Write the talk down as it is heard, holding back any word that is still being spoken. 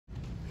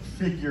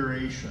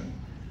Transfiguration,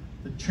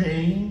 the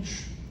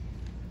change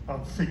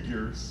of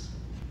figures.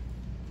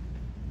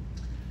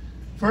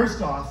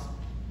 First off,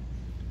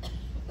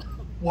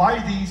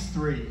 why these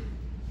three?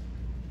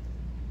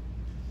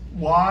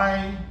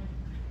 Why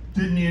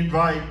didn't he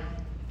invite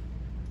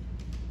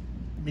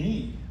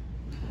me,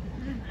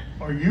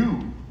 or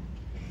you,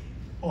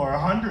 or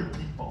 100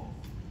 people?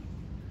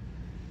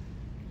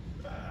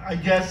 I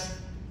guess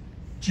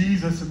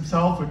Jesus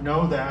himself would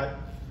know that.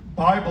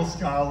 Bible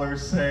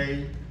scholars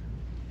say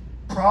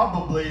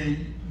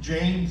probably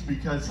James,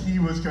 because he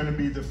was going to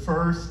be the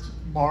first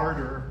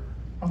martyr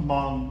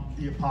among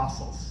the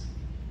apostles.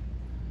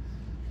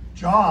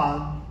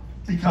 John,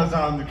 because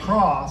on the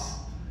cross,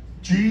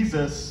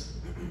 Jesus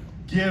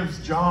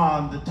gives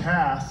John the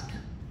task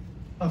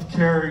of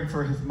caring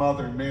for his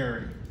mother,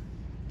 Mary.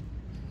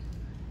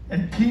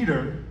 And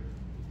Peter,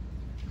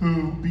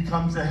 who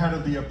becomes the head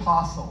of the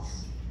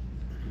apostles,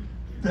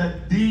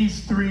 that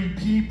these three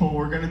people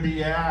were going to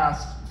be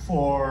asked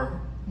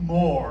for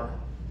more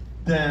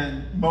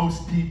than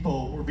most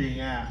people were being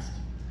asked.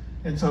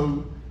 And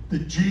so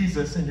that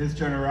Jesus, in his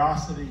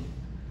generosity,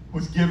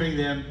 was giving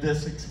them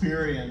this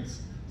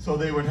experience so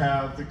they would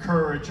have the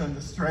courage and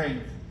the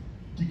strength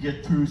to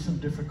get through some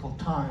difficult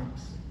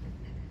times.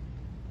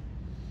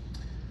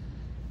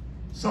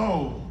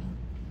 So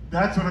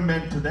that's what it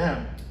meant to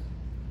them.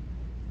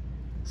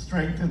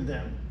 Strengthen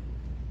them.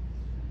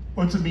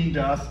 What's it mean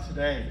to us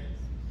today?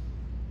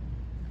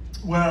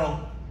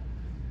 Well,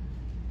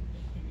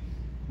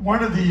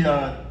 one of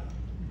the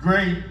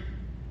great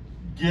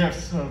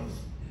gifts of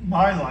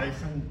my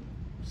life, and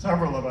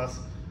several of us,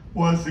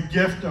 was the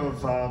gift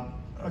of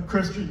a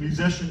Christian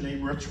musician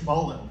named Rich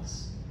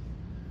Mullins.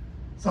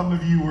 Some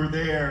of you were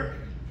there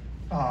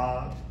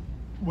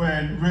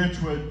when Rich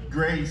would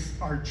grace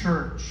our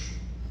church.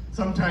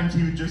 Sometimes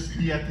he would just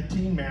be at the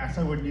teen mass.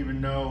 I wouldn't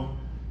even know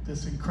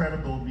this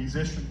incredible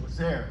musician was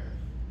there.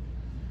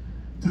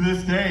 To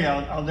this day,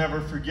 I'll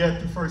never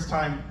forget the first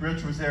time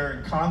Rich was there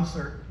in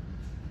concert.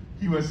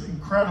 He was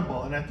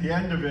incredible, and at the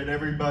end of it,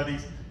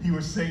 he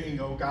was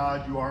singing, "Oh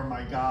God, you are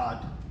my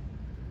God."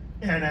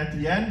 And at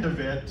the end of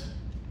it,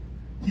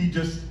 he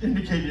just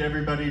indicated to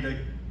everybody to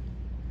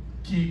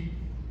keep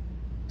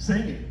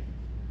singing.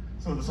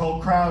 So this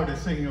whole crowd is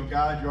singing, "Oh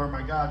God, you are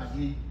my God,"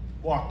 and he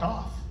walked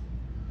off.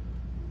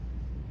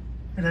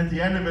 And at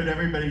the end of it,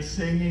 everybody's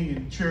singing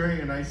and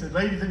cheering, and I said,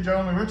 "Ladies and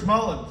gentlemen, Rich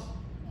Mullins."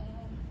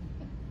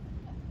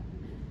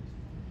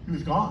 He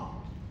was gone.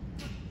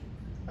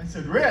 I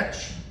said,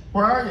 "Rich,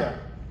 where are you?"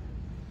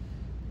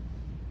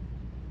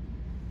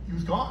 He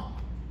was gone.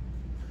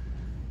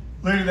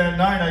 Later that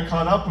night, I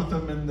caught up with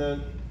him in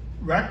the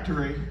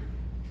rectory.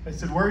 I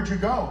said, "Where'd you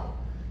go?"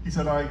 He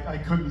said, I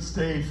couldn't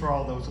stay for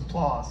all those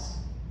applause.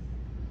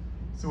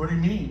 So what do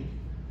you mean?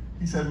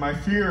 He said, "My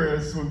fear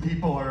is when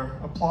people are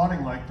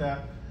applauding like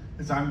that,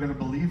 is I'm going to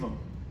believe them.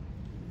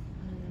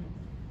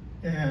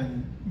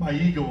 And my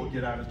ego will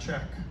get out of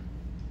check."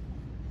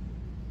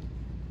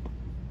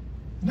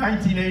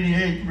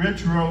 1988,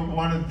 Rich wrote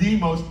one of the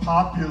most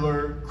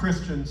popular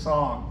Christian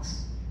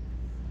songs.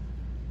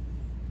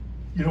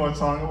 You know what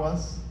song it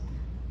was?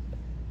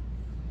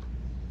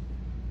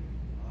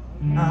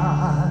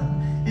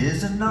 God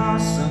is an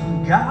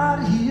awesome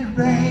God, he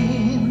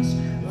reigns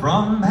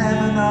from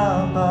heaven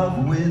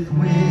above with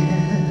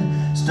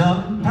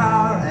wisdom,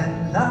 power,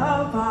 and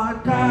love. Our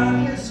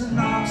God is an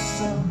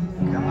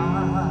awesome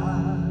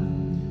God.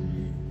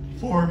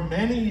 For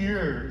many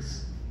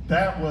years,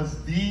 that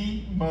was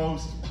the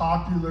most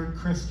popular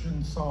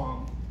Christian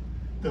song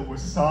that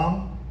was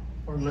sung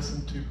or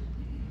listened to.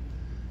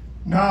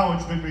 Now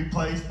it's been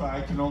replaced by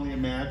 "I Can Only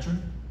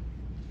Imagine"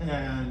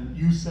 and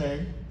 "You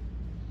Say."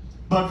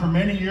 But for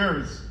many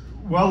years,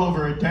 well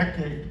over a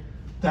decade,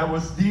 that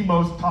was the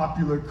most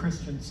popular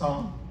Christian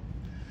song.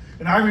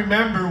 And I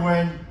remember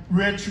when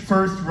Rich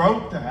first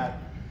wrote that,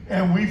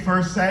 and we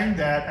first sang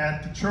that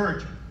at the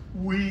church,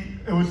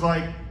 it was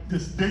like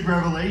this big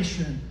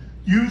revelation,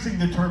 using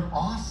the term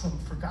 "awesome"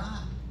 for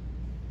God.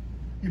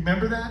 You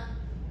remember that?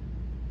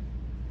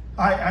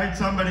 I had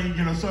somebody,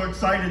 so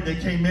excited, they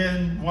came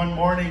in one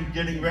morning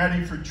getting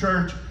ready for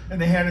church, and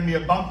they handed me a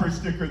bumper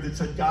sticker that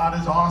said, "God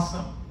is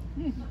awesome."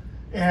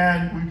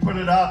 And we put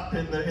it up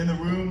in the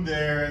room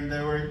there, and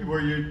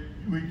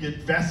we'd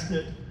get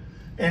vested.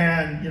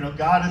 And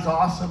God is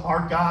awesome.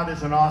 Our God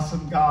is an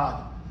awesome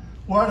God.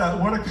 What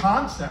a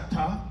concept,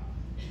 huh?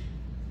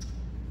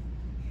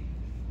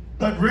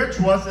 But Rich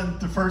wasn't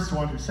the first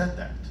one who said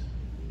that.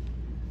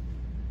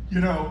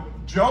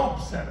 Job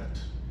said it.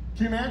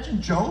 Can you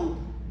imagine Job?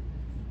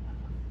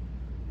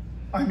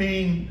 I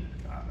mean,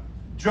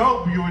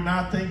 Job, you would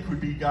not think would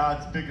be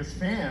God's biggest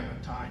fan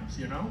at times,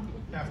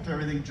 after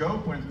everything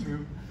Job went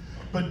through.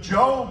 But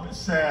Job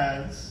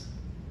says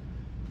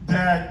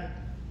that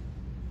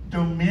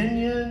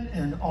dominion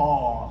and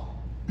awe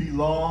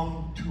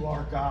belong to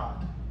our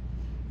God.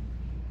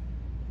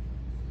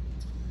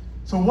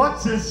 So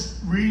what's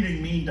this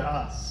reading mean to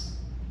us?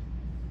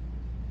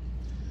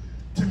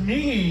 To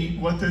me,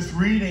 what this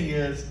reading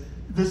is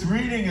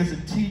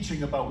a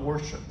teaching about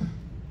worship.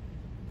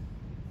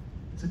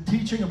 It's a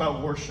teaching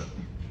about worship.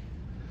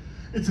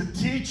 It's a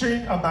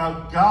teaching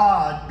about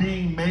God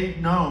being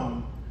made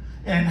known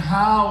and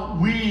how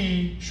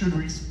we should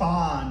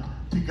respond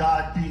to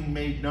God being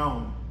made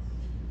known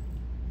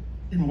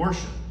in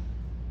worship.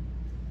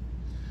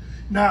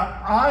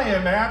 Now, I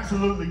am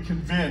absolutely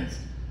convinced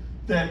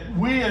that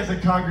we as a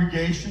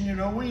congregation,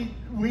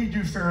 we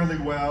do fairly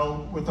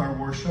well with our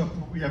worship.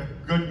 We have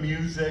good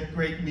music,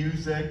 great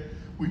music.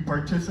 We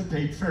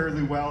participate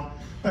fairly well.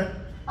 But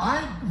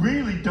I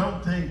really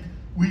don't think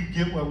we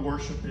get what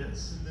worship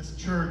is. This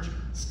church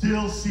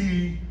still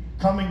see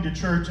coming to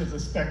church as a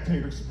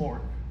spectator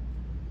sport.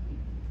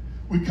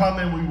 We come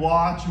and we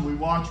watch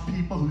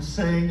people who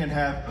sing and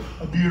have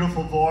a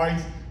beautiful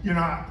voice. When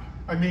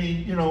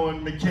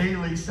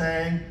McKaylee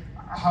sang,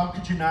 how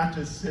could you not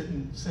just sit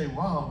and say,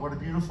 wow, what a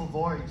beautiful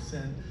voice,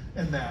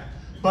 and that.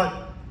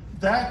 But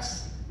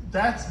that's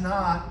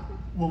not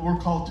what we're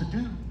called to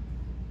do.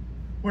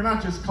 We're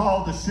not just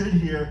called to sit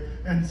here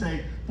and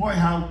say, boy,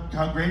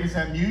 how great is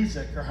that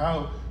music, or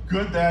how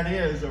good that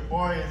is, or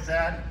boy, is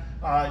that,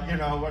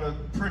 what a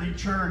pretty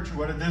church, or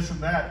what a this and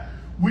that.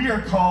 We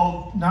are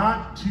called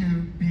not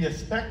to be a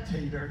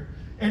spectator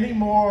any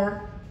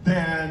more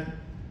than,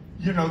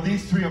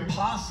 these three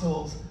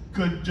apostles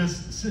could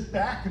just sit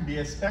back and be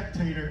a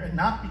spectator and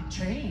not be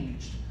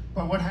changed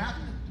by what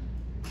happened.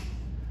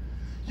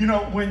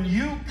 When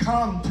you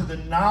come to the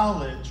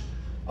knowledge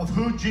of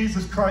who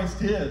Jesus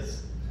Christ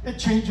is, it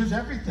changes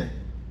everything.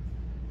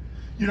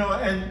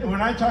 And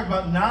when I talk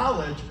about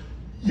knowledge,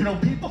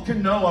 people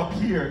can know up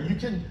here.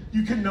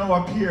 You can know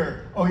up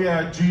here, oh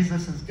yeah,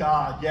 Jesus is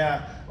God.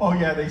 Yeah, oh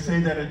yeah, they say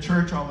that at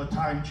church all the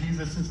time,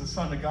 Jesus is the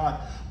Son of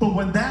God. But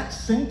when that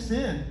sinks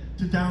in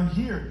to down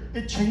here,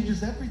 it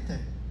changes everything.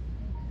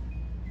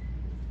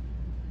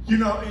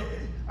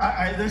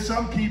 There's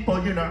some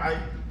people,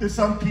 there's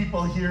some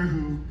people here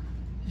who,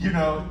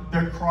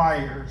 they're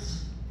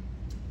criers.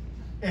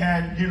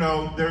 And,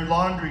 their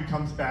laundry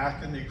comes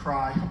back and they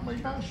cry, oh my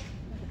gosh,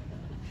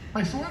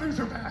 my sweaters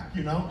are back,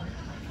 And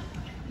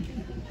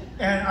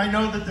I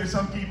know that there's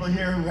some people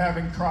here who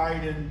haven't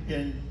cried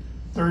in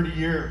 30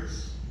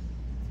 years.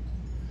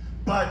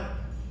 But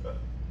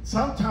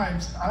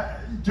sometimes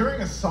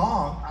during a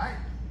song,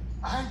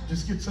 I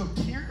just get so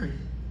teary.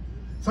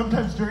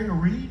 Sometimes during a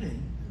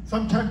reading,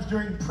 sometimes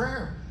during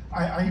prayer,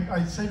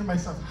 I say to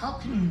myself, how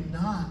can you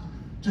not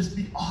just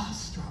be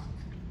awestruck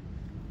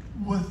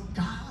with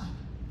God?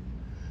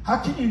 How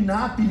can you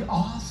not be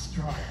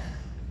awestruck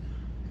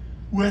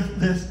with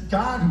this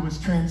God who was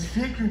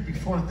transfigured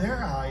before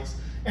their eyes,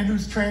 and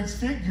who's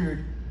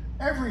transfigured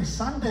every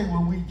Sunday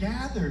when we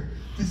gather?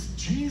 This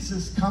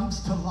Jesus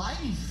comes to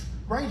life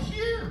right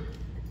here.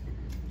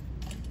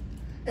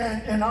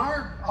 And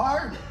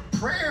our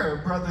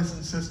prayer, brothers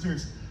and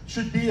sisters,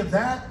 should be of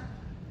that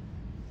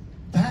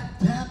depth.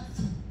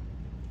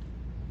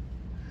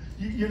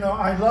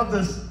 I love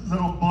this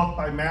little book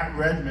by Matt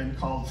Redman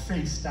called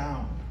Face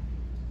Down.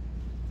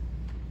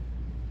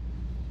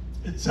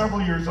 It's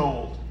several years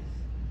old,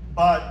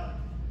 but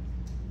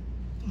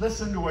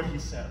listen to what he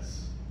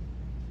says.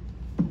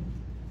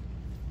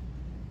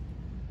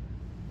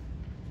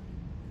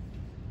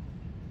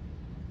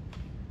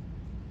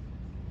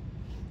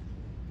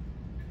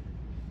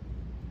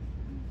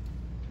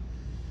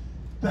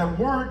 That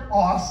word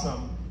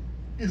awesome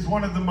is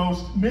one of the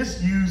most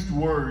misused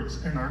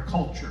words in our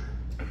culture.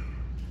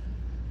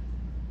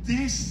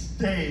 These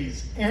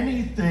days,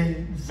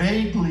 anything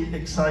vaguely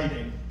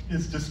exciting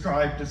is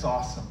described as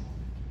awesome.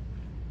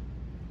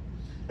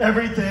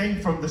 Everything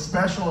from the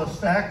special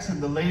effects in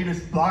the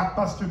latest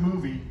blockbuster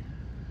movie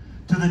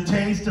to the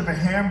taste of a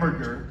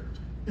hamburger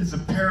is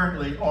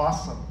apparently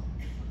awesome,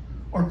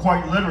 or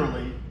quite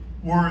literally,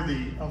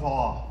 worthy of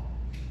awe.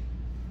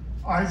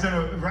 I was at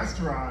a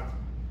restaurant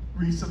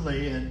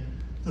recently, and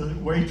the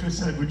waitress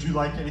said, would you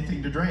like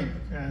anything to drink?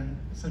 And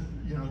I said,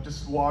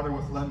 just water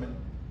with lemon.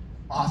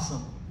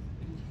 Awesome.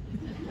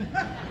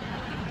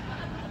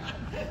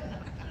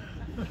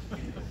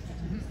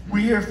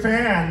 We hear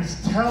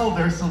fans tell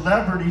their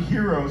celebrity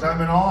heroes,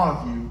 I'm in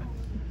awe of you.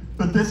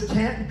 But this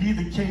can't be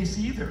the case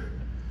either.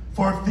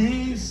 For if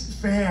these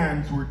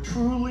fans were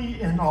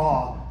truly in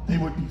awe, they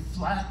would be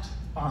flat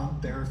on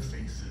their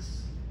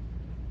faces.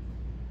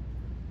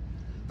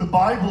 The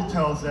Bible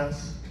tells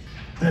us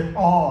that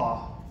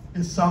awe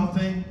is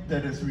something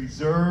that is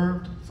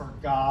reserved for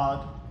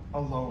God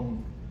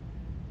alone.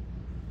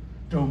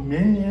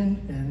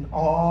 Dominion and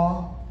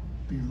awe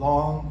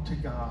belong to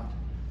God.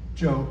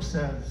 Job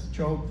says,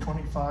 Job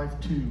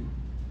 25:2.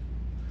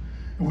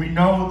 We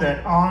know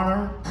that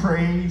honor,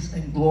 praise,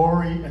 and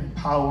glory and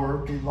power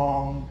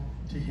belong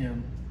to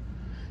him.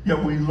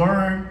 Yet we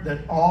learn that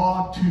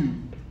awe too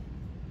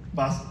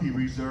must be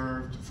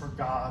reserved for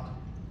God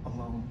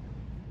alone.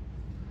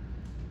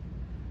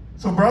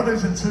 So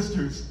brothers and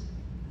sisters,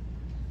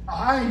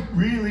 I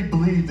really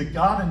believe that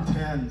God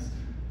intends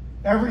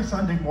every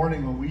Sunday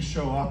morning when we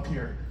show up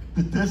here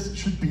that this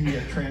should be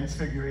a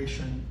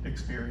transfiguration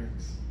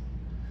experience.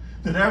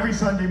 That every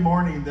Sunday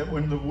morning, that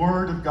when the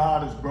Word of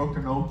God is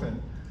broken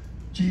open,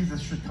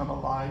 Jesus should come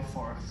alive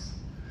for us.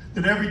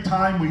 that every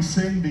time we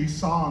sing these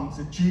songs,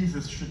 that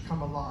Jesus should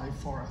come alive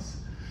for us.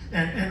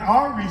 And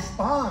our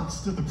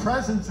response to the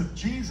presence of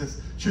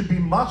Jesus should be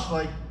much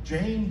like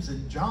James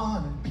and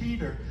John and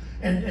Peter,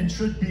 and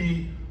should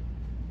be,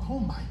 oh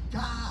my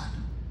God,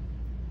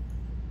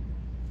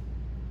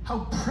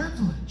 how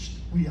privileged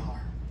we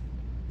are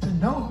to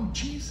know who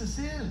Jesus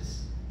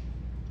is.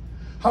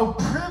 How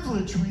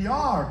privileged we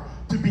are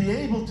to be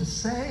able to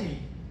say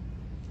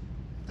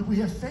that we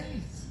have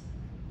faith.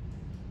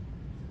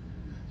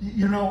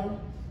 You know,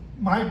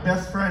 my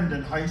best friend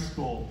in high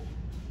school,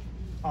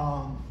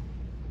 I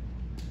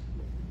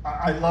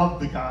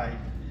loved the guy.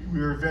 We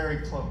were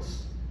very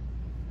close.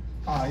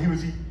 He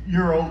was a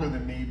year older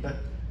than me, but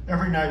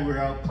every night we were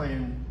out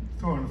playing,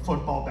 throwing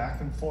football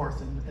back and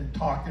forth and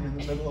talking in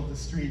the middle of the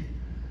street.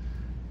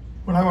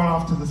 When I went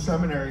off to the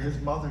seminary, his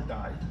mother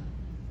died.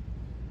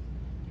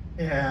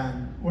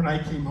 And when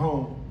I came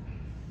home,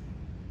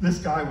 this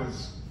guy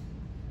was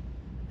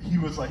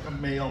like a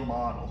male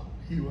model.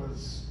 He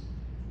was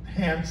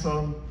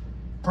handsome,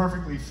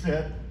 perfectly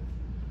fit,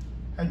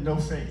 had no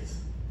faith.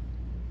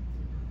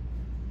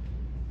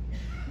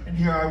 And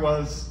here I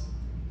was,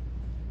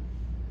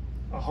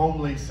 a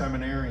homely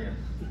seminarian.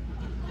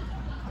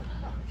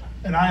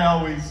 And I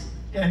always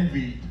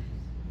envied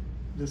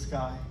this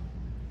guy.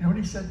 You know what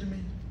he said to me?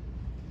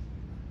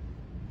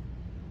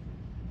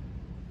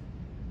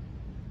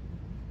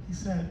 He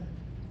said,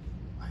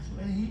 I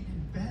lay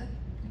in bed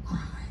and cried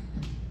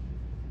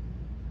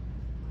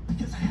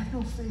because I have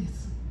no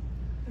faith.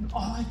 And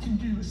all I can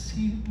do is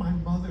see my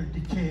mother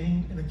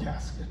decaying in a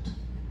casket.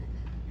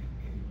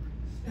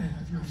 And I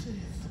have your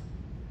faith.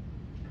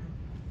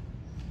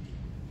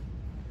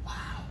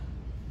 Wow.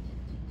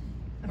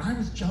 And I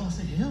was jealous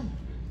of him.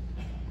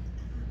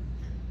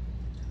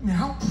 I mean,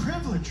 how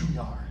privileged we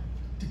are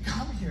to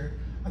come here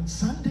on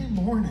Sunday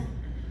morning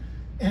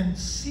and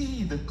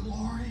see the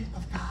glory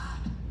of God.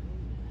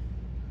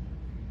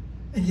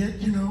 And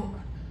yet, you know,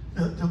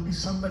 there'll be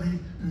somebody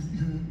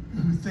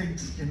who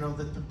thinks, you know,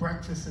 that the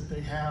breakfast that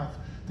they have,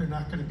 they're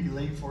not going to be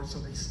late for, so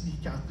they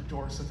sneak out the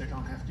door so they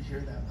don't have to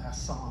hear that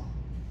last song.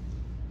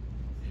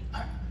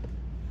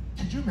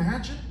 Could you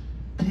imagine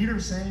Peter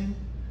saying,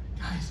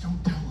 guys,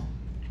 don't tell them.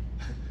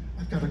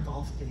 I've got a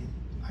golf game.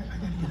 I got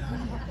to get out of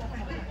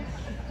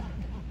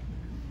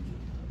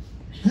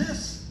here.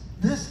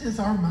 This is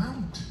our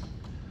mount.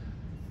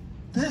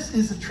 This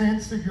is a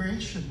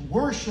transfiguration.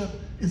 Worship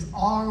is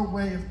our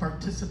way of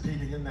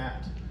participating in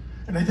that.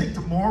 And I think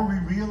the more we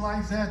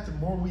realize that, the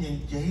more we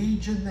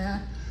engage in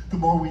that, the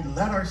more we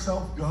let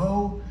ourselves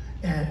go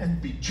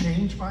and be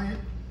changed by it,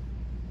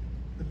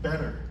 the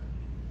better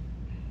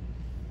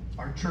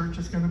our church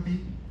is going to be,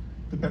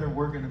 the better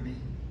we're going to be.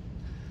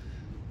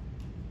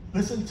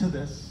 Listen to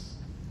this.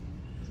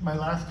 It's my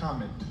last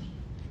comment.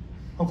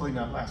 Hopefully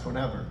not last one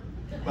ever,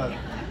 but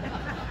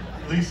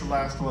at least the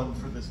last one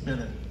for this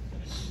minute.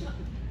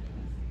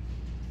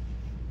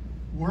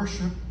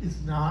 Worship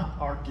is not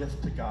our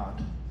gift to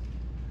God.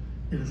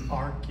 It is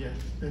our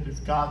gift. It is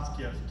God's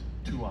gift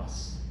to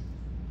us.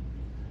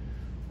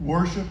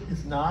 Worship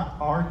is not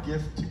our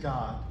gift to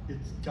God.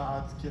 It's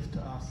God's gift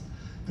to us.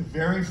 The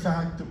very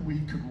fact that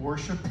we could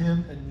worship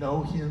him and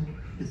know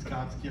him is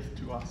God's gift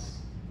to us.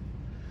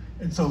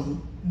 And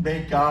so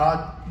may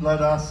God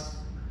let us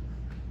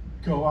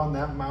go on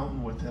that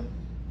mountain with him.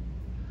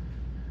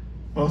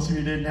 Most of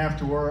you didn't have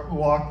to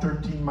walk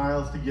 13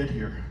 miles to get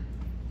here.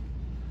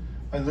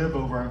 I live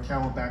over on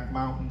Camelback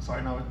Mountain, so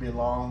I know it'd be a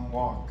long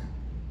walk.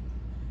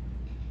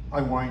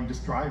 I whine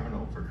just driving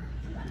over.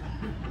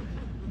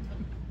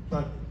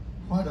 But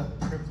what a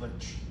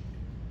privilege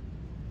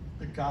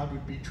that God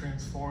would be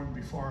transformed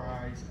before our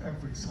eyes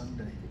every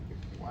Sunday.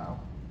 Wow.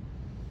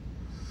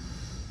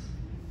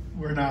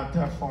 We're not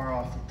that far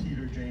off of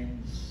Peter,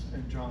 James,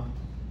 and John.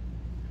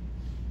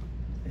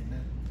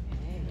 Amen.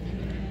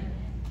 Amen.